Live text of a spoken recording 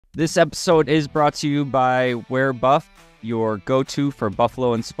This episode is brought to you by Wear Buff, your go-to for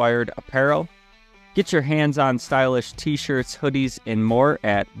Buffalo-inspired apparel. Get your hands on stylish t-shirts, hoodies, and more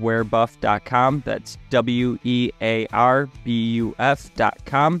at wearbuff.com. That's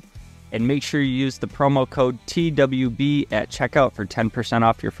wearbuff.com. And make sure you use the promo code TWB at checkout for 10%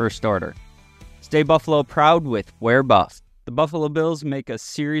 off your first order. Stay Buffalo proud with Wear Buff. The Buffalo Bills make a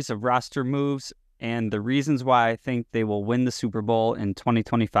series of roster moves and the reasons why I think they will win the Super Bowl in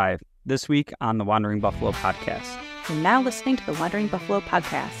 2025. This week on the Wandering Buffalo podcast. You're now listening to the Wandering Buffalo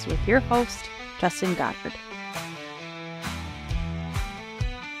podcast with your host, Justin Goddard.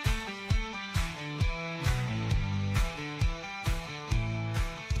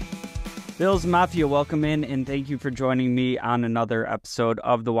 Bills Mafia, welcome in and thank you for joining me on another episode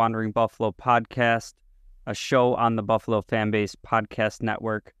of the Wandering Buffalo podcast, a show on the Buffalo Fanbase Podcast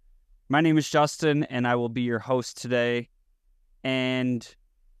Network. My name is Justin and I will be your host today. And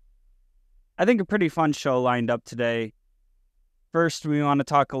I think a pretty fun show lined up today. First, we want to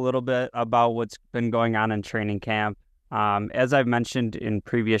talk a little bit about what's been going on in training camp. As I've mentioned in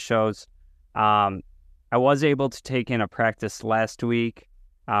previous shows, I was able to take in a practice last week.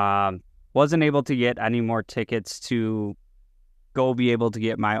 Wasn't able to get any more tickets to go be able to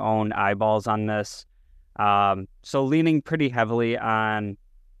get my own eyeballs on this. So leaning pretty heavily on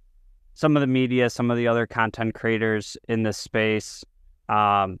some of the media, some of the other content creators in this space.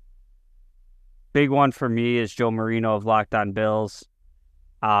 Big one for me is Joe Marino of Locked On Bills.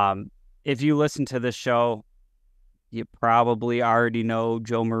 If you listen to this show, you probably already know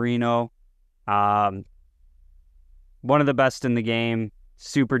Joe Marino. One of the best in the game,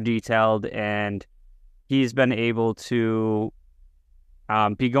 super detailed, and he's been able to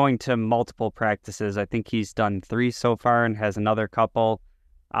be going to multiple practices. I think he's done 3 so far and has another couple.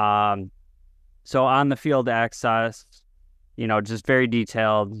 So on the field access, just very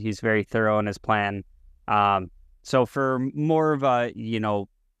detailed. He's very thorough in his plan. So for more of a,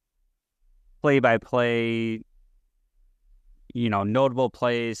 play-by-play, notable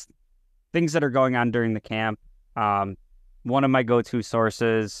plays, things that are going on during the camp, one of my go-to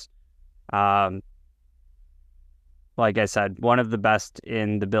sources, like I said, one of the best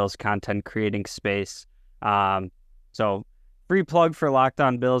in the Bills content creating space. So free plug for Locked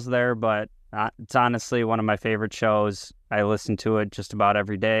On Bills there, but it's honestly one of my favorite shows. I listen to it just about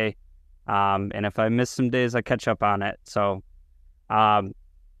every day. And if I miss some days, I catch up on it. So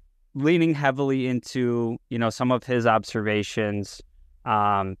leaning heavily into, some of his observations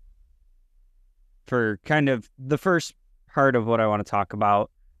for kind of the first part of what I want to talk about.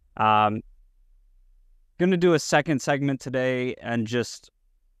 Going to do a second segment today and just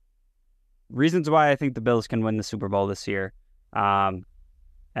reasons why I think the Bills can win the Super Bowl this year. And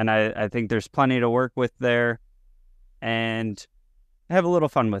I think there's plenty to work with there and have a little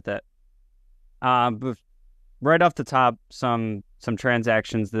fun with it. But right off the top, some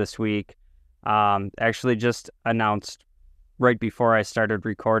transactions this week. Actually just announced right before I started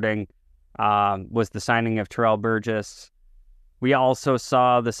recording was the signing of Terrell Burgess. We also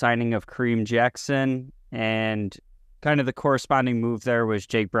saw the signing of Kareem Jackson, and kind of the corresponding move there was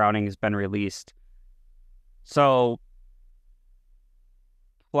Jake Browning has been released. So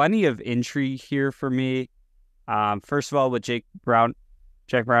plenty of intrigue here for me. First of all, with Jake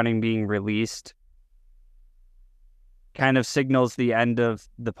Browning being released, kind of signals the end of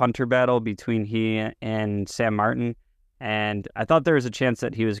the punter battle between he and Sam Martin. And I thought there was a chance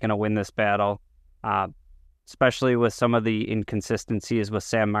that he was going to win this battle, especially with some of the inconsistencies with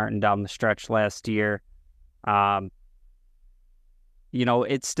Sam Martin down the stretch last year.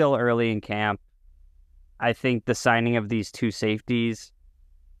 It's still early in camp. I think the signing of these 2 safeties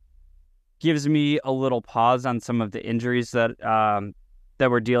gives me a little pause on some of the injuries that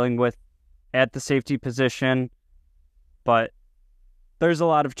we're dealing with at the safety position. But there's a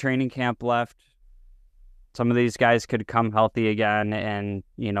lot of training camp left. Some of these guys could come healthy again, and,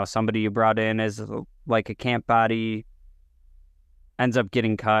 somebody you brought in as like a camp body ends up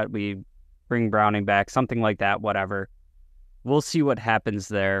getting cut. We bring Browning back, something like that, whatever. We'll see what happens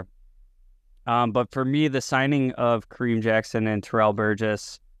there. But for me, the signing of Kareem Jackson and Terrell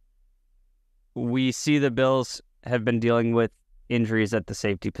Burgess, we see the Bills have been dealing with injuries at the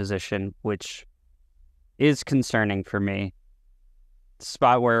safety position, which is concerning for me.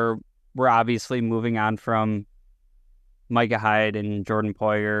 Spot where we're obviously moving on from Micah Hyde and Jordan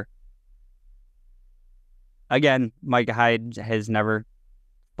Poyer. Again, Micah Hyde has never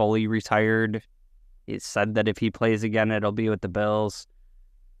fully retired. It's said that if he plays again, it'll be with the Bills.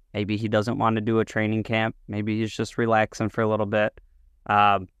 Maybe he doesn't want to do a training camp. Maybe he's just relaxing for a little bit.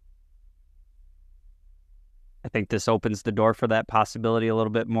 I think this opens the door for that possibility a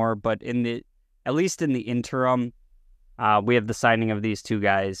little bit more. But at least in the interim, we have the signing of these two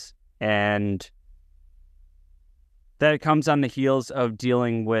guys, and that comes on the heels of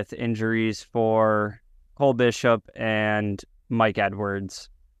dealing with injuries for Cole Bishop and Mike Edwards.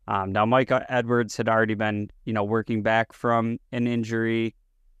 Now, Mike Edwards had already been, working back from an injury,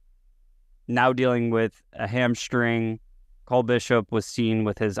 now dealing with a hamstring. Cole Bishop was seen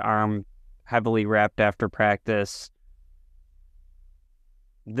with his arm heavily wrapped after practice.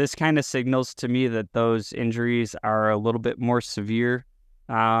 This kind of signals to me that those injuries are a little bit more severe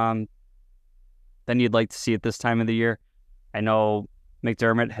than you'd like to see at this time of the year. I know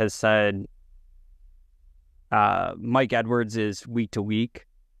McDermott has said Mike Edwards is week to week,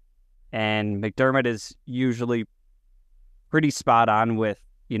 and McDermott is usually pretty spot on with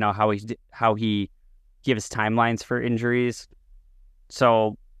how he gives timelines for injuries.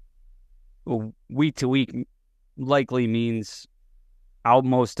 So week to week likely means out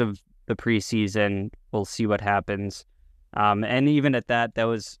most of the preseason. We'll see what happens. And even at that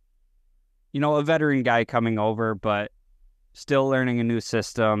was, a veteran guy coming over, but still learning a new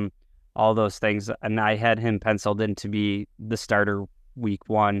system, all those things. And I had him penciled in to be the starter week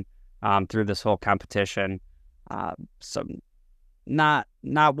 1 through this whole competition. So not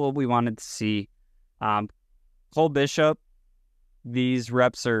what we wanted to see. Cole Bishop, these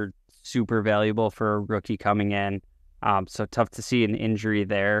reps are super valuable for a rookie coming in. So tough to see an injury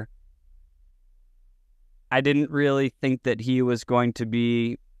there. I didn't really think that he was going to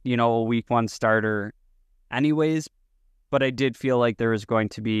be, a week 1 starter anyways, but I did feel like there was going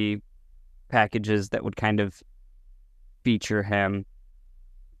to be packages that would kind of feature him.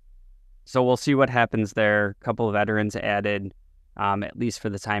 So we'll see what happens there. A couple of veterans added, at least for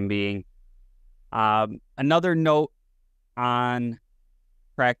the time being. Another note on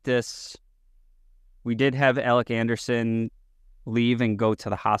practice, we did have Alec Anderson leave and go to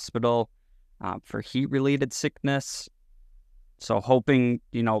the hospital for heat-related sickness. So hoping,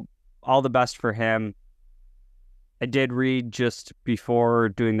 all the best for him. I did read just before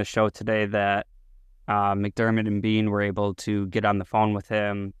doing the show today that McDermott and Bean were able to get on the phone with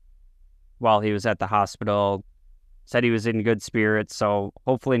him while he was at the hospital. Said he was in good spirits, so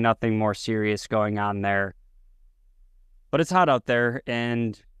hopefully nothing more serious going on there. But it's hot out there,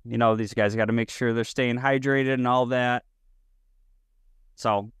 and, these guys got to make sure they're staying hydrated and all that.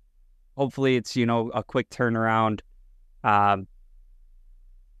 So hopefully it's, a quick turnaround. And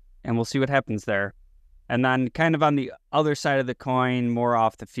we'll see what happens there. And then kind of on the other side of the coin, more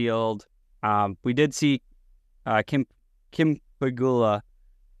off the field, we did see Kim Pegula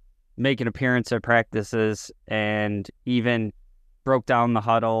make an appearance at practices and even broke down the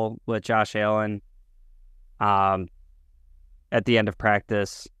huddle with Josh Allen at the end of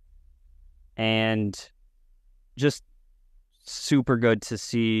practice. And just super good to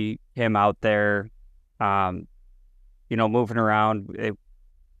see him out there, moving around.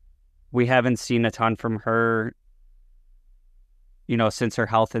 We haven't seen a ton from her, since her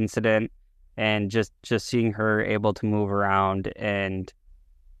health incident, and just seeing her able to move around and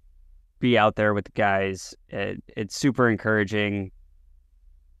be out there with the guys, it's super encouraging.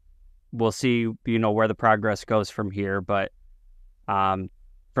 We'll see, where the progress goes from here, but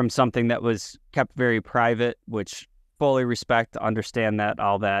from something that was kept very private, which fully respect, understand that,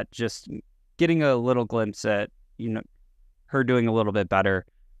 all that, just getting a little glimpse at, her doing a little bit better.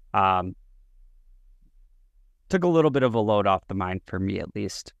 Took a little bit of a load off the mind for me, at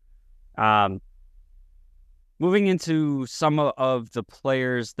least. Moving into some of the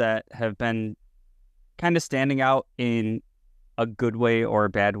players that have been kind of standing out in a good way or a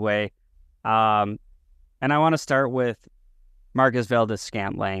bad way. And I want to start with Marcus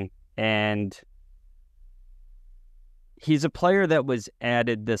Valdes-Scantling. And he's a player that was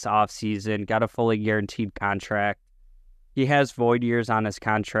added this offseason, got a fully guaranteed contract. He has void years on his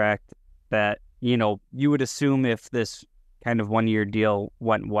contract that, you would assume if this kind of 1-year deal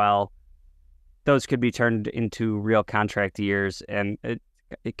went well, those could be turned into real contract years. And it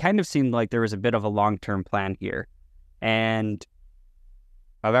kind of seemed like there was a bit of a long-term plan here. And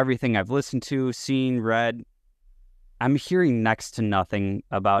of everything I've listened to, seen, read, I'm hearing next to nothing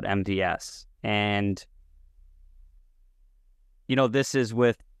about MVS. And, this is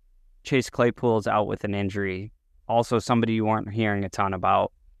with Chase Claypool's out with an injury. Also somebody you weren't hearing a ton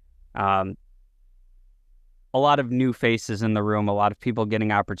about. A lot of new faces in the room, a lot of people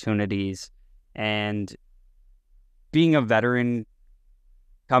getting opportunities, and being a veteran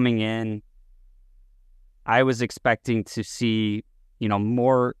coming in, I was expecting to see,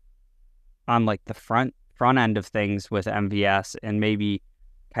 more on like the front end of things with MVS, and maybe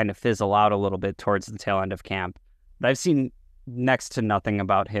kind of fizzle out a little bit towards the tail end of camp. But I've seen next to nothing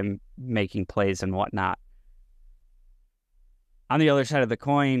about him making plays and whatnot. On the other side of the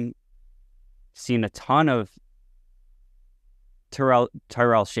coin, seen a ton of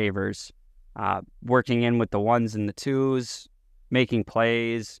Tyrell Shavers working in with the ones and the twos, making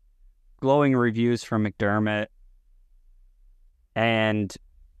plays, glowing reviews from McDermott. And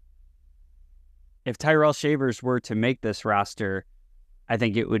if Tyrell Shavers were to make this roster, I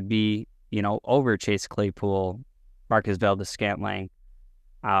think it would be, over Chase Claypool, Marcus Valdes-Scantling.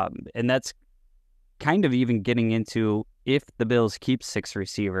 And that's kind of even getting into if the Bills keep 6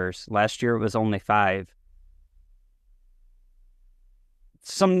 receivers. Last year it was only 5.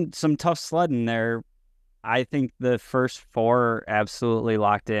 Some tough sledding there. I think the first 4 are absolutely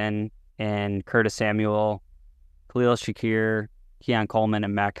locked in, and Curtis Samuel, Khalil Shakir, Keon Coleman,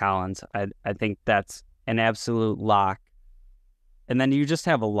 and Matt Collins. I think that's an absolute lock. And then you just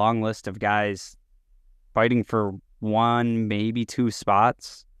have a long list of guys fighting for 1, maybe 2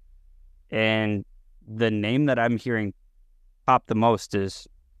 spots. And the name that I'm hearing pop the most is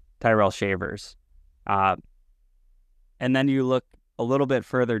Tyrell Shavers. And then you look a little bit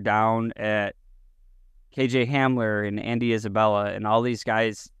further down at KJ Hamler and Andy Isabella and all these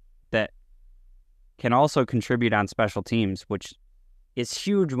guys that can also contribute on special teams, which is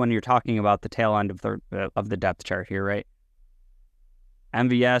huge when you're talking about the tail end of the depth chart here, right?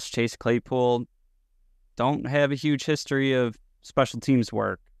 MVS, Chase Claypool don't have a huge history of special teams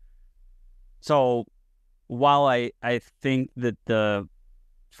work. So while I think that the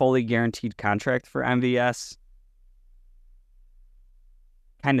fully guaranteed contract for MVS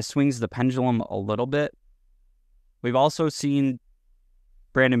kind of swings the pendulum a little bit, we've also seen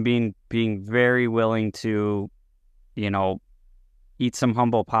Brandon Beane being very willing to, eat some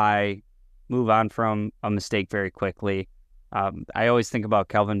humble pie, move on from a mistake very quickly. I always think about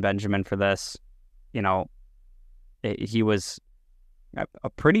Kelvin Benjamin for this. He was a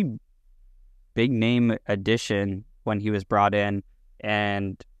pretty big name addition when he was brought in,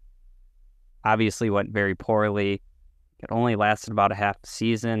 and obviously went very poorly. It only lasted about a half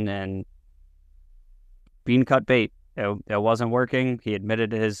season, and Beane cut bait. It wasn't working. He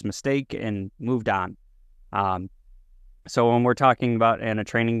admitted his mistake and moved on. So when we're talking about in a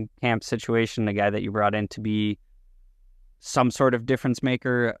training camp situation, a guy that you brought in to be some sort of difference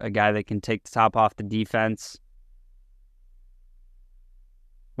maker, a guy that can take the top off the defense,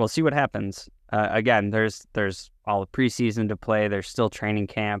 we'll see what happens. Again, there's all the preseason to play. There's still training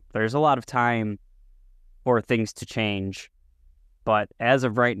camp. There's a lot of time for things to change. But as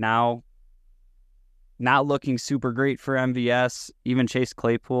of right now, not looking super great for MVS. Even Chase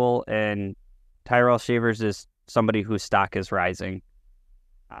Claypool and Tyrell Shavers is somebody whose stock is rising.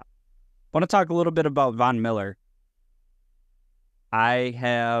 I want to talk a little bit about Von Miller. I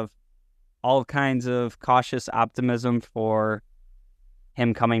have all kinds of cautious optimism for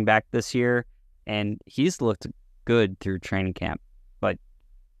him coming back this year, and he's looked good through training camp. But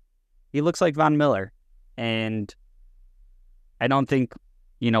he looks like Von Miller, and I don't think,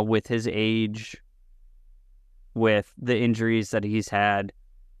 with his age, with the injuries that he's had,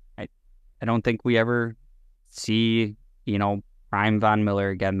 I don't think we ever see, prime Von Miller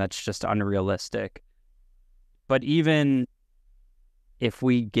again. That's just unrealistic. But even if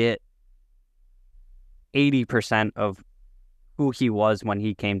we get 80% of who he was when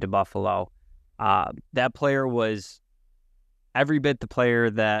he came to Buffalo, that player was every bit the player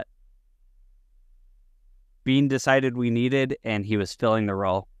that Beane decided we needed, and he was filling the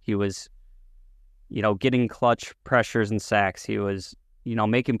role. He was, getting clutch pressures and sacks. He was,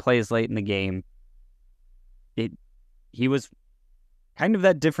 making plays late in the game. He was kind of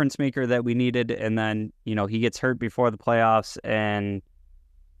that difference maker that we needed, and then, he gets hurt before the playoffs, and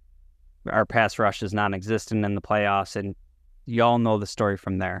our pass rush is non-existent in the playoffs, and you all know the story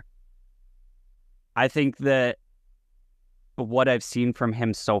from there. I think that what I've seen from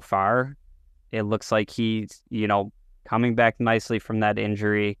him so far, it looks like he's, coming back nicely from that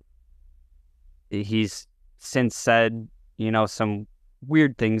injury. He's since said, some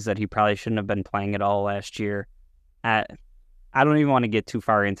weird things that he probably shouldn't have been playing at all last year. I don't even want to get too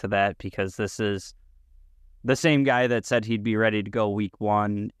far into that, because this is the same guy that said he'd be ready to go week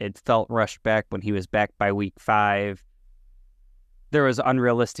 1. It felt rushed back when he was back by week 5. There was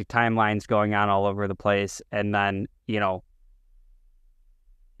unrealistic timelines going on all over the place. And then,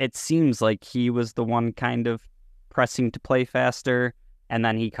 it seems like he was the one kind of pressing to play faster. And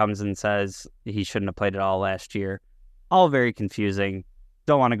then he comes and says he shouldn't have played at all last year. All very confusing.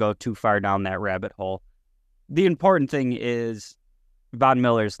 Don't want to go too far down that rabbit hole. The important thing is Von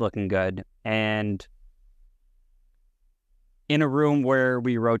Miller's looking good. And in a room where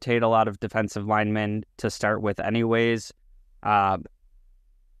we rotate a lot of defensive linemen to start with anyways, I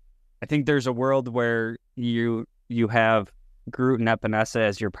think there's a world where you have Groot and Epinesa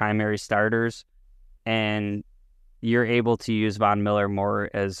as your primary starters, and you're able to use Von Miller more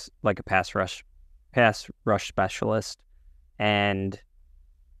as like a pass rush specialist. And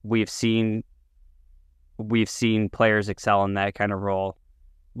we've seen players excel in that kind of role.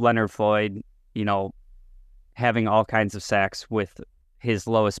 Leonard Floyd, having all kinds of sacks with his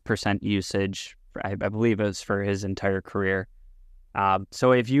lowest percent usage, I believe it was for his entire career.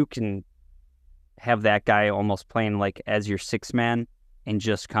 So if you can have that guy almost playing like as your sixth man and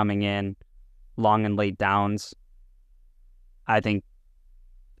just coming in long and late downs, I think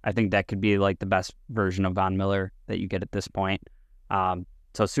that could be like the best version of Von Miller that you get at this point.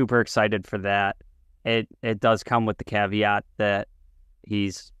 So super excited for that. It does come with the caveat that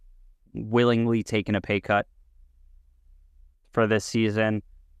he's willingly taken a pay cut for this season,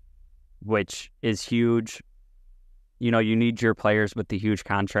 which is huge. You need your players with the huge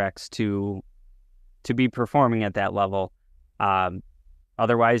contracts to be performing at that level.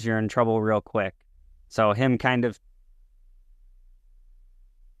 Otherwise, you're in trouble real quick. So him kind of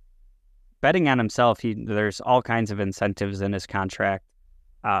betting on himself, there's all kinds of incentives in his contract.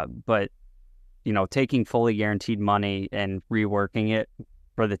 But, taking fully guaranteed money and reworking it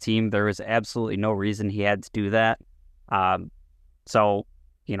for the team, there was absolutely no reason he had to do that. So,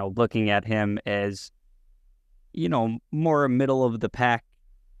 looking at him as, more middle of the pack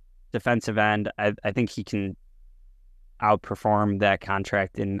defensive end, I think he can outperform that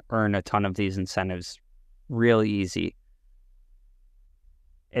contract and earn a ton of these incentives really easy.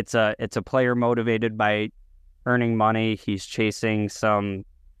 It's a player motivated by earning money. He's chasing some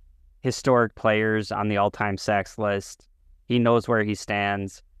historic players on the all-time sacks list. He knows where he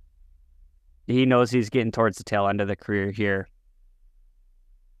stands. He knows he's getting towards the tail end of the career here.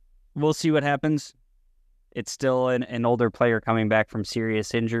 We'll see what happens. It's still an older player coming back from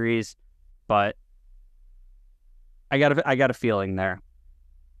serious injuries, but I got a feeling there.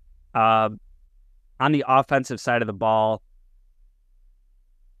 On the offensive side of the ball,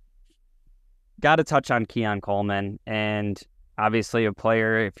 got to touch on Keon Coleman, and obviously a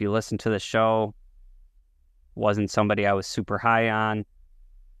player, if you listen to the show, wasn't somebody I was super high on.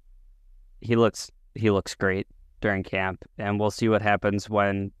 He looks great during camp, and we'll see what happens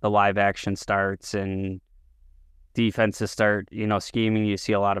when the live action starts and defenses start, scheming. You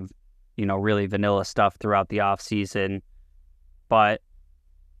see a lot of, really vanilla stuff throughout the off season, but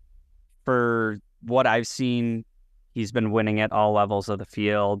for what I've seen, he's been winning at all levels of the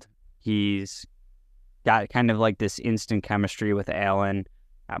field. He's got kind of like this instant chemistry with Allen.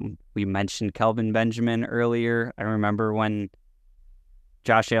 We mentioned Kelvin Benjamin earlier. I remember when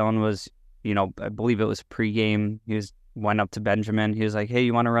Josh Allen was, I believe it was pregame, went up to Benjamin. He was like, "Hey,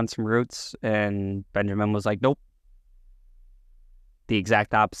 you want to run some routes?" And Benjamin was like, "Nope." The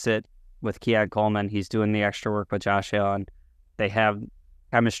exact opposite with Keon Coleman. He's doing the extra work with Josh Allen. They have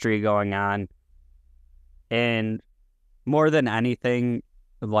chemistry going on. And more than anything,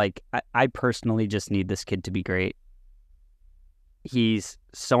 like, I personally just need this kid to be great. He's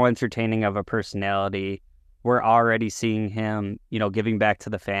so entertaining of a personality. We're already seeing him, giving back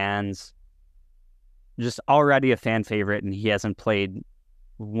to the fans. Just already a fan favorite, and he hasn't played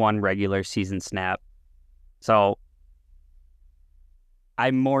one regular season snap. So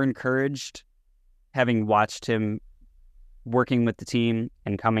I'm more encouraged having watched him working with the team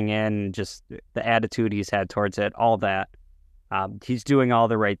and coming in, just the attitude he's had towards it, all that. He's doing all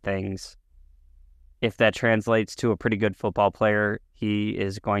the right things. If that translates to a pretty good football player, he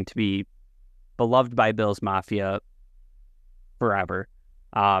is going to be beloved by Bills Mafia forever.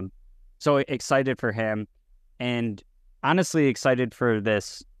 So excited for him, and honestly excited for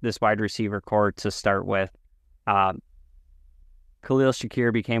this wide receiver core to start with. Khalil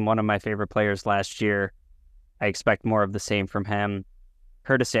Shakir became one of my favorite players last year. I expect more of the same from him.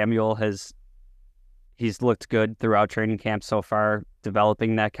 Curtis Samuel he's looked good throughout training camp so far,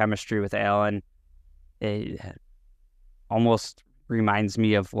 developing that chemistry with Allen. It almost reminds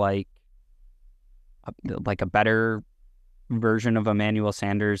me of like a better version of Emmanuel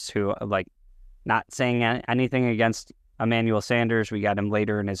Sanders, who, like, not saying anything against Emmanuel Sanders. We got him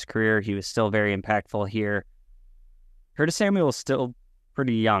later in his career. He was still very impactful here. Curtis Samuel is still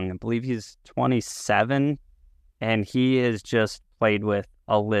pretty young. I believe he's 27, and he has just played with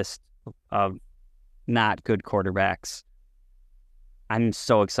a list of not good quarterbacks. I'm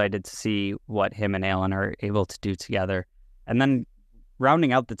so excited to see what him and Allen are able to do together. And then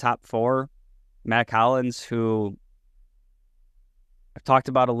rounding out the top four, Matt Collins, who I've talked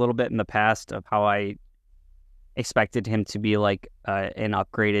about a little bit in the past of how I expected him to be like an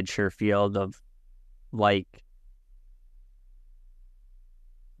upgraded Sherfield of like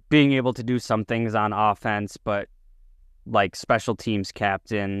being able to do some things on offense, but like special teams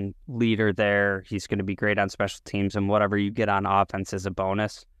captain, leader there. He's going to be great on special teams, and whatever you get on offense is a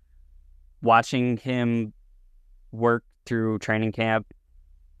bonus. Watching him work through training camp,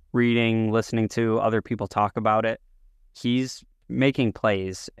 reading, listening to other people talk about it, he's making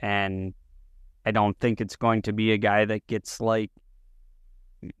plays, and I don't think it's going to be a guy that gets like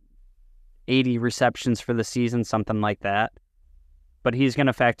 80 receptions for the season, something like that. But he's going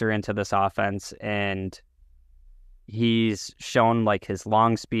to factor into this offense, and he's shown like his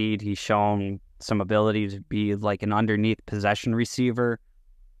long speed. He's shown some ability to be like an underneath possession receiver.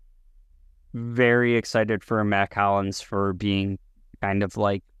 Very excited for Mac Hollins for being kind of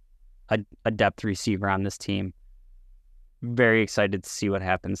like a depth receiver on this team. Very excited to see what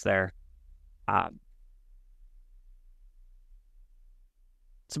happens there.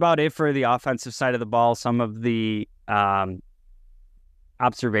 It's about it for the offensive side of the ball. Some of the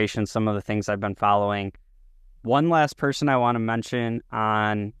observations, some of the things I've been following. One last person I want to mention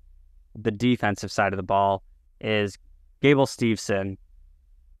on the defensive side of the ball is Gable Steveson,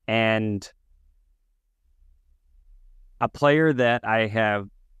 and a player that I have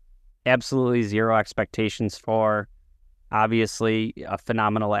absolutely zero expectations for. Obviously, a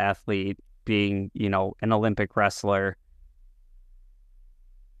phenomenal athlete, being, an Olympic wrestler.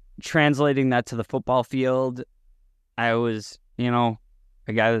 Translating that to the football field, I was,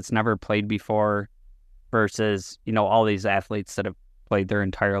 a guy that's never played before versus, all these athletes that have played their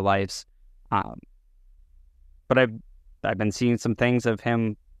entire lives. But I've been seeing some things of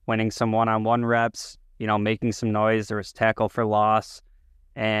him winning some one-on-one reps, making some noise. There was tackle for loss,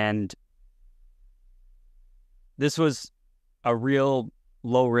 and this was a real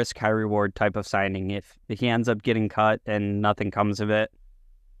low risk, high reward type of signing. If he ends up getting cut and nothing comes of it,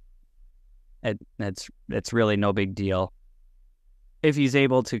 it's really no big deal. If he's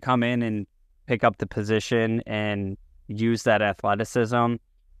able to come in and pick up the position and use that athleticism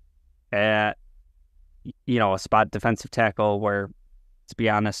at, a spot defensive tackle where, to be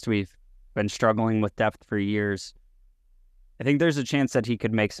honest, we've been struggling with depth for years, I think there's a chance that he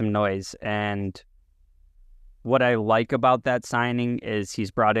could make some noise. And what I like about that signing is he's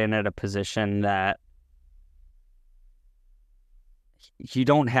brought in at a position that you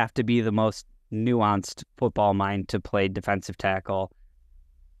don't have to be the most nuanced football mind to play defensive tackle,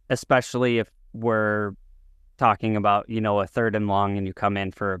 especially if we're talking about, a third and long and you come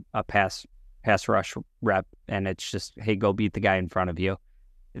in for a pass rush rep and it's just, hey, go beat the guy in front of you.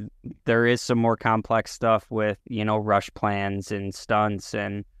 There is some more complex stuff with, rush plans and stunts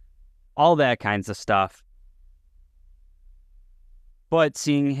and all that kinds of stuff. But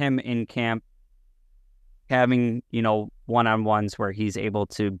seeing him in camp, having, one-on-ones where he's able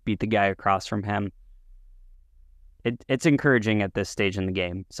to beat the guy across from him, it's encouraging at this stage in the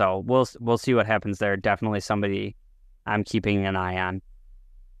game. So we'll see what happens there. Definitely somebody I'm keeping an eye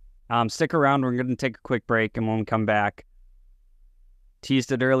on. Stick around. We're going to take a quick break, and when we come back,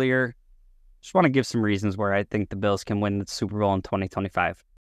 teased it earlier, just want to give some reasons where I think the Bills can win the Super Bowl in 2025.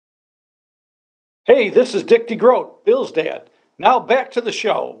 Hey, this is Dick DeGroat, Bill's dad. Now back to the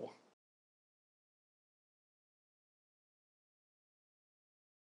show.